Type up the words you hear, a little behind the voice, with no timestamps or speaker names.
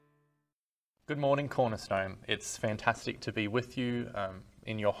Good morning, Cornerstone. It's fantastic to be with you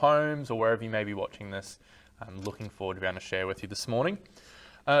in your homes or wherever you may be watching this. I'm looking forward to being able to share with you this morning.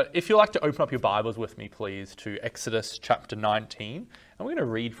 If you'd like to open up your Bibles with me, please, to Exodus chapter 19, and we're going to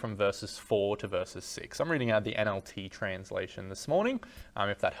read from verses 4 to verses 6. I'm reading out of the NLT translation this morning,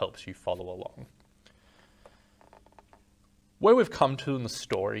 if that helps you follow along. Where we've come to in the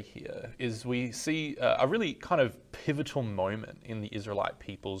story here is we see a really kind of pivotal moment in the Israelite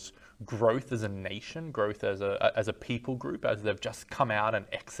people's growth as a nation, growth as a people group, as they've just come out and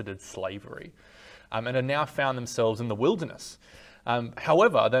exited slavery, and have now found themselves in the wilderness.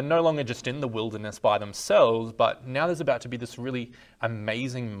 However, they're no longer just in the wilderness by themselves, but now there's about to be this really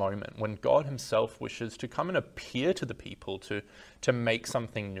amazing moment when God himself wishes to come and appear to the people to make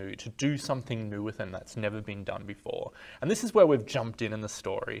something new, to do something new with them that's never been done before. And this is where we've jumped in the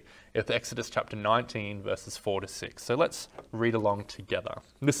story, with Exodus chapter 19, verses 4 to 6. So let's read along together.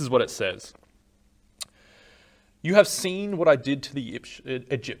 This is what it says. You have seen what I did to the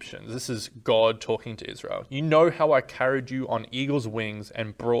Egyptians. This is God talking to Israel. You know how I carried you on eagle's wings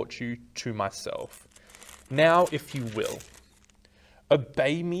and brought you to myself. Now, if you will,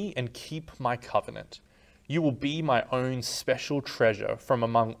 obey me and keep my covenant. You will be my own special treasure from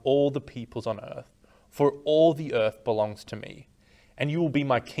among all the peoples on earth, for all the earth belongs to me. And you will be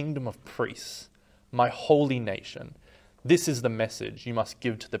my kingdom of priests, my holy nation. This is the message you must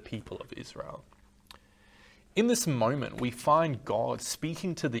give to the people of Israel. In this moment, we find God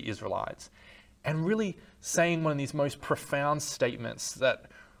speaking to the Israelites and really saying one of these most profound statements that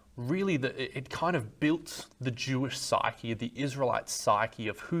really it kind of built the Jewish psyche, the Israelite psyche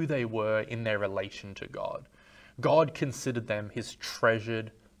of who they were in their relation to God. God considered them his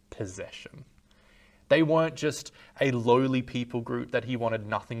treasured possession. They weren't just a lowly people group that he wanted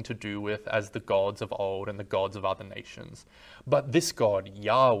nothing to do with as the gods of old and the gods of other nations. But this God,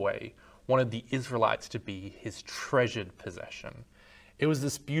 Yahweh, wanted the Israelites to be his treasured possession. It was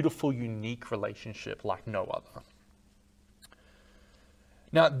this beautiful, unique relationship like no other.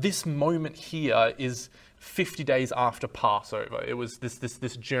 Now, this moment here is 50 days after Passover. It was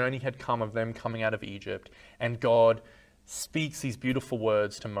this journey had come of them coming out of Egypt, and God speaks these beautiful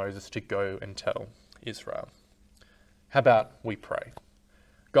words to Moses to go and tell Israel. How about we pray?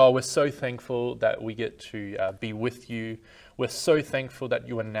 God, we're so thankful that we get to be with you. We're so thankful that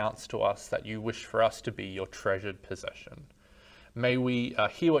you announce to us that you wish for us to be your treasured possession. May we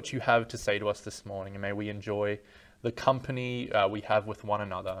hear what you have to say to us this morning, and may we enjoy the company we have with one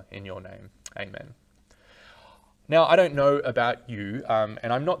another in your name. Amen. Now, I don't know about you,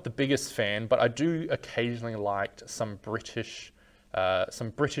 and I'm not the biggest fan, but I do occasionally like some British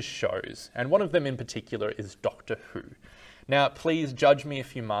shows, and one of them in particular is Doctor Who. Now, please judge me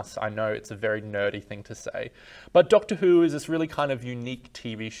if you must. I know it's a very nerdy thing to say. But Doctor Who is this really kind of unique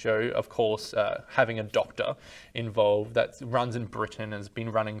TV show, of course, having a doctor involved that runs in Britain and has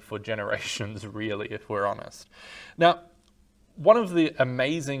been running for generations, really, if we're honest. Now, one of the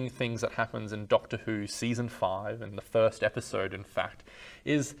amazing things that happens in Doctor Who Season 5, and the first episode, in fact,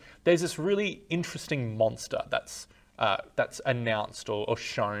 is there's this really interesting monster that's announced or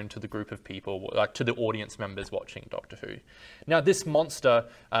shown to the group of people, like to the audience members watching Doctor Who. Now, this monster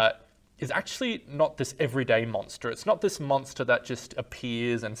is actually not this everyday monster. It's not this monster that just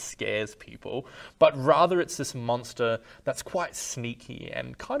appears and scares people, but rather it's this monster that's quite sneaky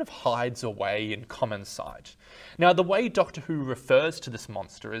and kind of hides away in common sight. Now, the way Doctor Who refers to this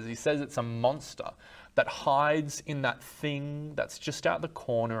monster is he says it's a monster that hides in that thing that's just out the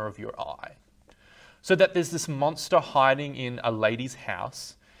corner of your eye. So that there's this monster hiding in a lady's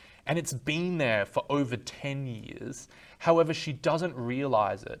house, and it's been there for over 10 years. However, she doesn't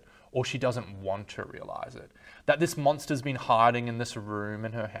realize it, or she doesn't want to realize it. That this monster's been hiding in this room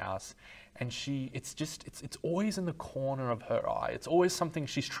in her house, and it's always in the corner of her eye. It's always something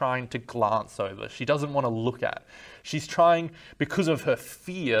she's trying to glance over. She doesn't want to look at. She's trying, because of her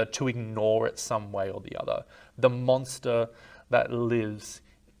fear, to ignore it some way or the other. The monster that lives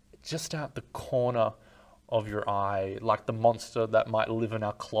just out the corner of your eye, like the monster that might live in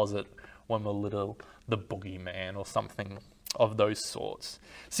our closet when we're little, the boogeyman or something of those sorts.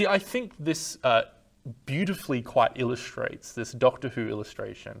 See, I think this beautifully quite illustrates, this Doctor Who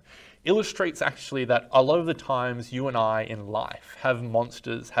illustration, illustrates actually that a lot of the times you and I in life have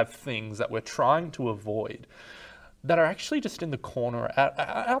monsters, have things that we're trying to avoid that are actually just in the corner,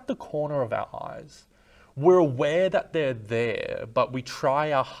 out the corner of our eyes. We're aware that they're there, but we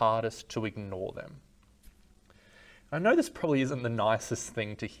try our hardest to ignore them. I know this probably isn't the nicest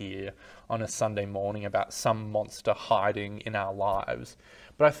thing to hear on a Sunday morning about some monster hiding in our lives,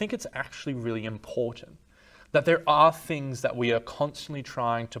 but I think it's actually really important That there are things that we are constantly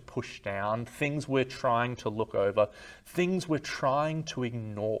trying to push down, things we're trying to look over, things we're trying to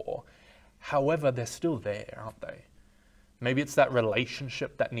ignore. However, they're still there, aren't they? Maybe it's that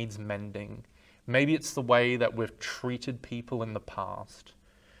relationship that needs mending. Maybe it's the way that we've treated people in the past.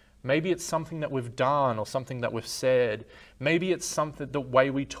 Maybe it's something that we've done or something that we've said. Maybe it's something, the way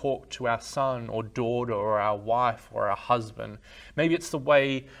we talk to our son or daughter or our wife or our husband. Maybe it's the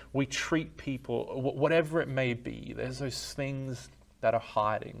way we treat people, whatever it may be. There's those things that are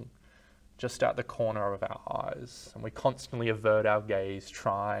hiding just out the corner of our eyes, and we constantly avert our gaze,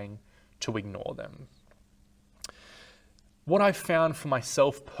 trying to ignore them. What I've found for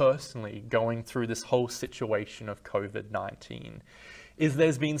myself personally going through this whole situation of COVID-19 is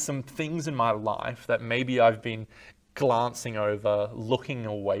there's been some things in my life that maybe I've been glancing over, looking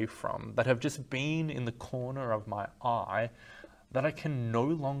away from, that have just been in the corner of my eye that I can no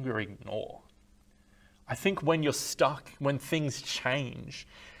longer ignore. I think when you're stuck, when things change,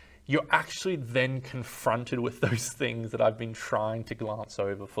 you're actually then confronted with those things that I've been trying to glance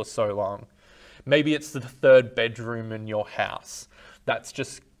over for so long. Maybe it's the third bedroom in your house that's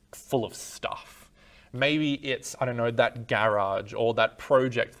just full of stuff. Maybe it's, I don't know, that garage or that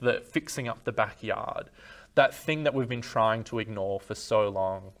project that fixing up the backyard. That thing that we've been trying to ignore for so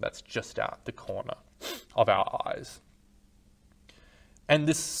long that's just out the corner of our eyes. And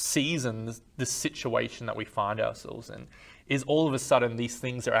this season, this situation that we find ourselves in, is all of a sudden these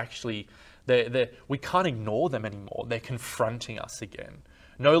things are actually, we can't ignore them anymore. They're confronting us again.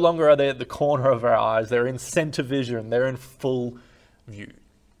 No longer are they at the corner of our eyes. They're in center vision. They're in full view.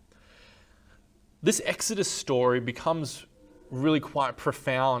 This Exodus story becomes really quite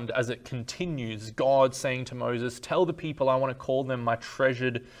profound as it continues. God saying to Moses, tell the people I want to call them my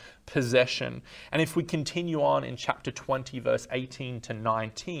treasured possession. And if we continue on in chapter 20, verse 18 to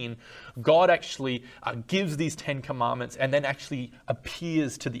 19, God actually gives these 10 commandments and then actually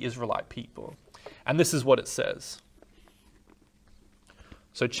appears to the Israelite people. And this is what it says.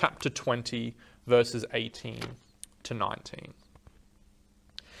 So chapter 20, verses 18 to 19.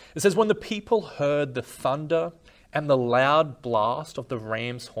 It says, when the people heard the thunder and the loud blast of the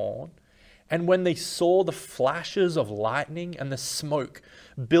ram's horn, and when they saw the flashes of lightning and the smoke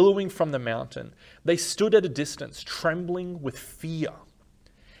billowing from the mountain, they stood at a distance, trembling with fear.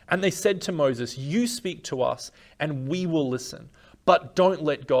 And they said to Moses, you speak to us, and we will listen. But don't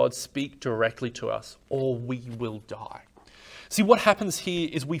let God speak directly to us, or we will die. See, what happens here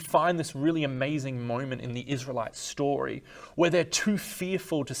is we find this really amazing moment in the Israelite story where they're too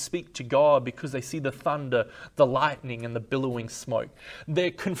fearful to speak to God because they see the thunder, the lightning, and the billowing smoke.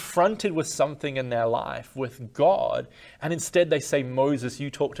 They're confronted with something in their life, with God, and instead they say, Moses, you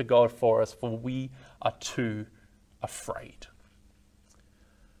talk to God for us, for we are too afraid.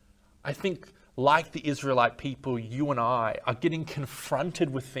 I think, like the Israelite people, you and I are getting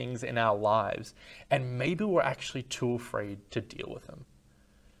confronted with things in our lives, and maybe we're actually too afraid to deal with them.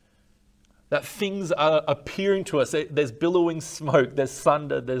 That things are appearing to us. There's billowing smoke, there's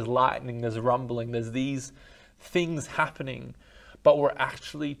thunder, there's lightning, there's rumbling, there's these things happening, but we're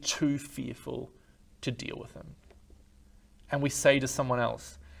actually too fearful to deal with them. And we say to someone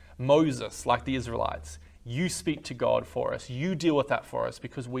else, Moses, like the Israelites, you speak to God for us, you deal with that for us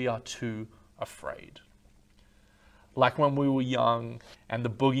because we are too afraid. Like when we were young and the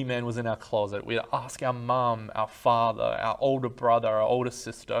boogeyman was in our closet, we'd ask our mum, our father, our older brother, our older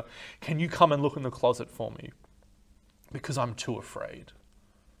sister, can you come and look in the closet for me? Because I'm too afraid.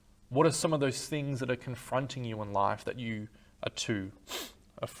 What are some of those things that are confronting you in life that you are too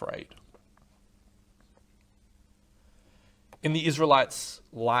afraid? In the Israelites'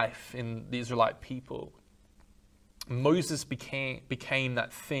 life, in the Israelite people, Moses became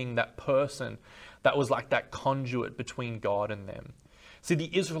that thing, that person that was like that conduit between God and them. See, the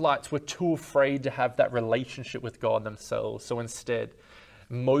Israelites were too afraid to have that relationship with God themselves. So instead,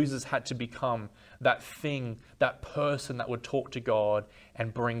 Moses had to become that thing, that person that would talk to God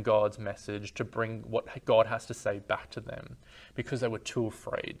and bring God's message, to bring what God has to say back to them, because they were too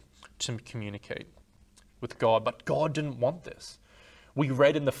afraid to communicate with God. But God didn't want this. We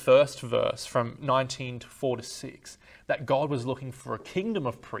read in the first verse from 19 to 4 to 6 that God was looking for a kingdom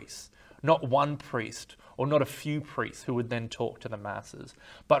of priests, not one priest or not a few priests who would then talk to the masses,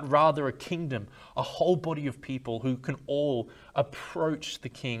 but rather a kingdom, a whole body of people who can all approach the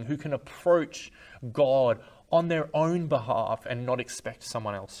king, who can approach God on their own behalf and not expect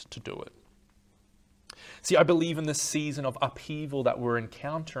someone else to do it. See, I believe in this season of upheaval that we're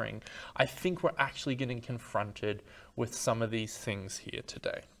encountering, I think we're actually getting confronted with some of these things here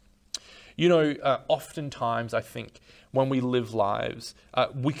today. You know, oftentimes I think when we live lives,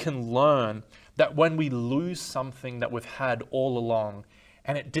 we can learn That when we lose something that we've had all along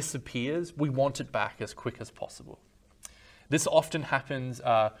and it disappears, we want it back as quick as possible. This often happens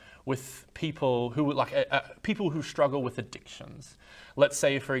with people who struggle with addictions. Let's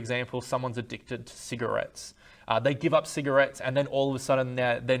say, for example, someone's addicted to cigarettes. They give up cigarettes and then all of a sudden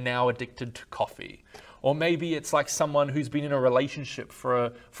they're now addicted to coffee. Or maybe it's like someone who's been in a relationship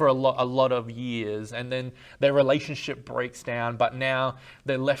for a lot of years, and then their relationship breaks down, but now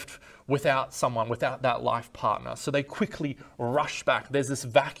they're left without that life partner. So they quickly rush back. There's this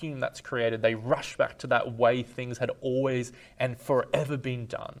vacuum that's created. They rush back to that way things had always and forever been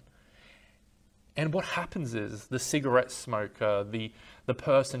done. And what happens is the cigarette smoker, the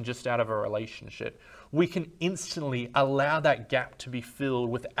person just out of a relationship, we can instantly allow that gap to be filled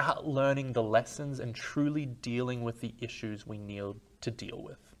without learning the lessons and truly dealing with the issues we need to deal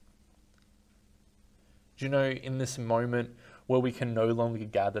with. Do you know, in this moment where we can no longer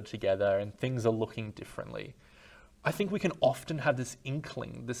gather together and things are looking differently, I think we can often have this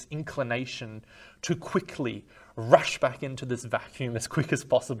inclination to quickly rush back into this vacuum as quick as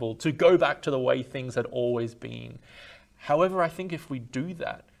possible, to go back to the way things had always been. However, I think if we do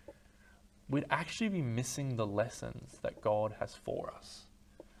that, we'd actually be missing the lessons that God has for us.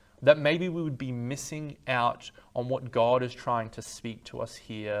 That maybe we would be missing out on what God is trying to speak to us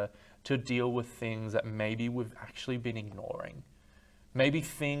here to deal with things that maybe we've actually been ignoring. Maybe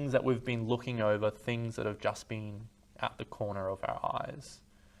things that we've been looking over, things that have just been at the corner of our eyes.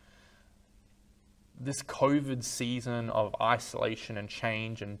 This COVID season of isolation and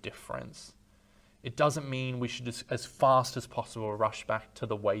change and difference, it doesn't mean we should just, as fast as possible, rush back to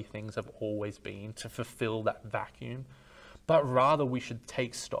the way things have always been to fulfill that vacuum, but rather we should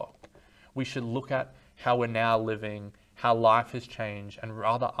take stock. We should look at how we're now living, how life has changed, and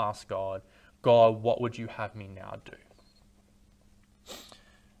rather ask God, what would you have me now do?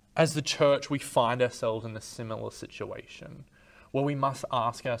 As the church, we find ourselves in a similar situation where we must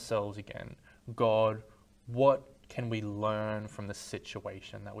ask ourselves again, God, what can we learn from the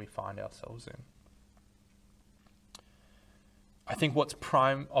situation that we find ourselves in? I think what's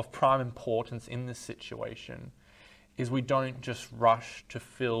of prime importance in this situation is we don't just rush to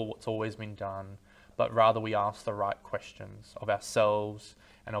fill what's always been done, but rather we ask the right questions of ourselves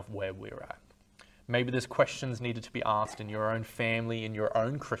and of where we're at. Maybe there's questions needed to be asked in your own family, in your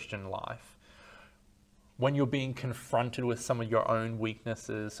own Christian life. When you're being confronted with some of your own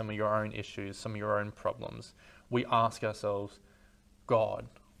weaknesses, some of your own issues, some of your own problems, we ask ourselves, God,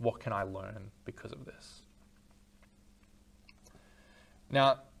 what can I learn because of this?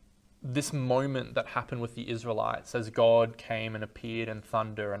 Now, this moment that happened with the Israelites as God came and appeared in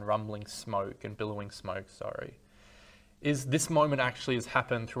thunder and rumbling smoke and billowing smoke, is this moment actually has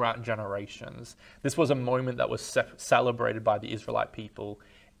happened throughout generations. This was a moment that was celebrated by the Israelite people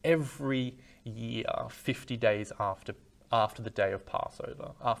every year, 50 days after the day of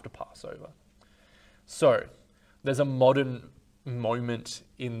Passover, after Passover. So there's a modern moment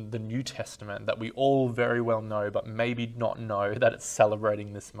in the New Testament that we all very well know, but maybe not know that it's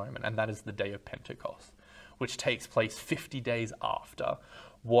celebrating this moment, and that is the day of Pentecost, which takes place 50 days after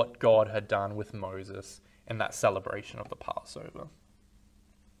what God had done with Moses in that celebration of the Passover.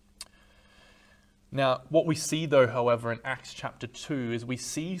 Now, what we see though, however, in Acts chapter 2 is we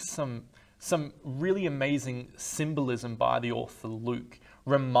see some really amazing symbolism by the author Luke,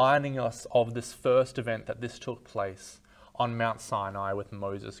 reminding us of this first event that this took place on Mount Sinai with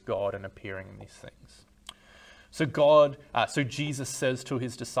Moses, God, and appearing in these things. So Jesus says to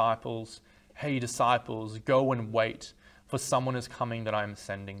his disciples, "Hey disciples, go and wait, for someone is coming that I am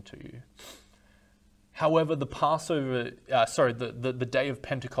sending to you." However, the day of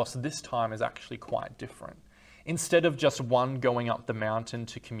Pentecost this time is actually quite different. Instead of just one going up the mountain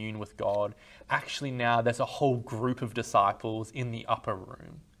to commune with God, actually now there's a whole group of disciples in the upper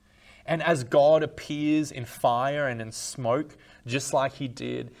room. And as God appears in fire and in smoke, just like he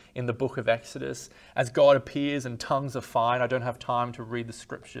did in the book of Exodus, as God appears in tongues of fire, and I don't have time to read the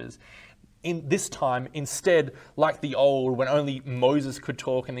scriptures, in this time, instead, like the old, when only Moses could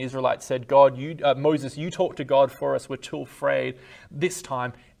talk and the Israelites said, Moses, you talk to God for us, we're too afraid. This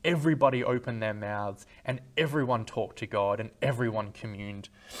time, everybody opened their mouths and everyone talked to God and everyone communed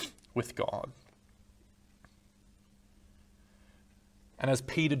with God. And as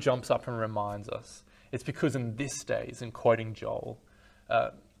Peter jumps up and reminds us, it's because in this days, in quoting Joel,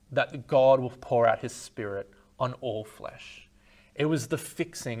 that God will pour out his Spirit on all flesh. It was the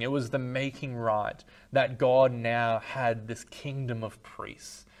fixing, it was the making right, that God now had this kingdom of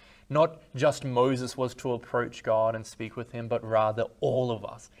priests. Not just Moses was to approach God and speak with him, but rather all of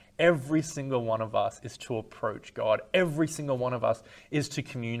us. Every single one of us is to approach God. Every single one of us is to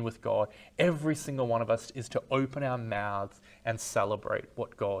commune with God. Every single one of us is to open our mouths and celebrate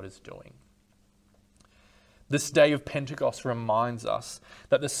what God is doing. This day of Pentecost reminds us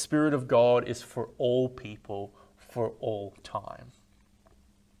that the Spirit of God is for all people, for all time.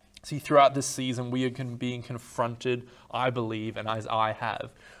 See, throughout this season, we are being confronted, I believe, and as I have,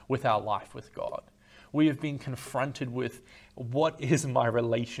 with our life with God. We have been confronted with, what is my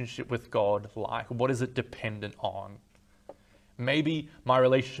relationship with God like? What is it dependent on? Maybe my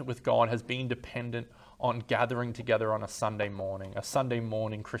relationship with God has been dependent on gathering together on a Sunday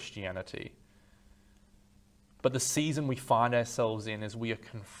morning Christianity. But the season we find ourselves in is we are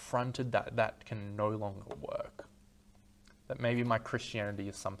confronted that that can no longer work. That maybe my Christianity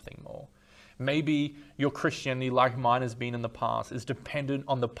is something more. Maybe your Christianity, like mine has been in the past, is dependent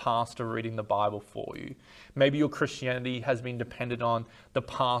on the pastor reading the Bible for you. Maybe your Christianity has been dependent on the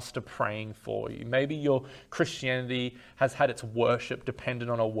pastor praying for you. Maybe your Christianity has had its worship dependent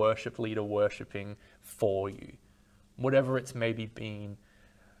on a worship leader worshiping for you. Whatever it's maybe been,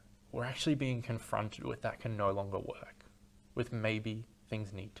 we're actually being confronted with that can no longer work. With maybe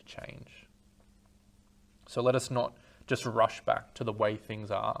things need to change. So let us not just rush back to the way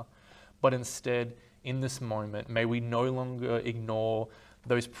things are, but instead, in this moment, may we no longer ignore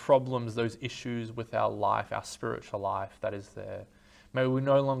those problems, those issues with our life, our spiritual life that is there. May we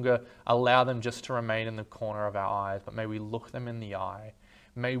no longer allow them just to remain in the corner of our eyes, but may we look them in the eye.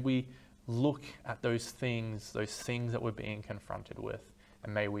 May we look at those things that we're being confronted with,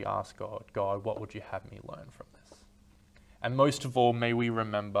 and may we ask God, God, what would you have me learn from this? And most of all, may we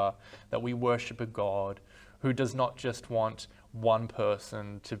remember that we worship a God who does not just want one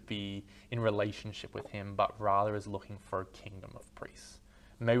person to be in relationship with him, but rather is looking for a kingdom of priests.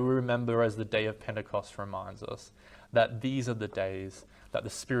 May we remember, as the day of Pentecost reminds us, that these are the days that the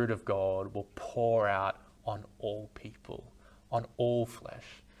Spirit of God will pour out on all people, on all flesh,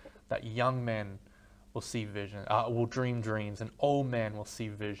 that young men will see vision, will dream dreams, and old men will see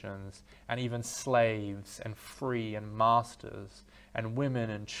visions, and even slaves and free and masters and women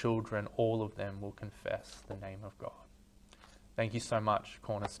and children, all of them will confess the name of God. Thank you so much,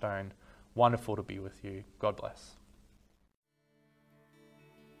 Cornerstone. Wonderful to be with you. God bless.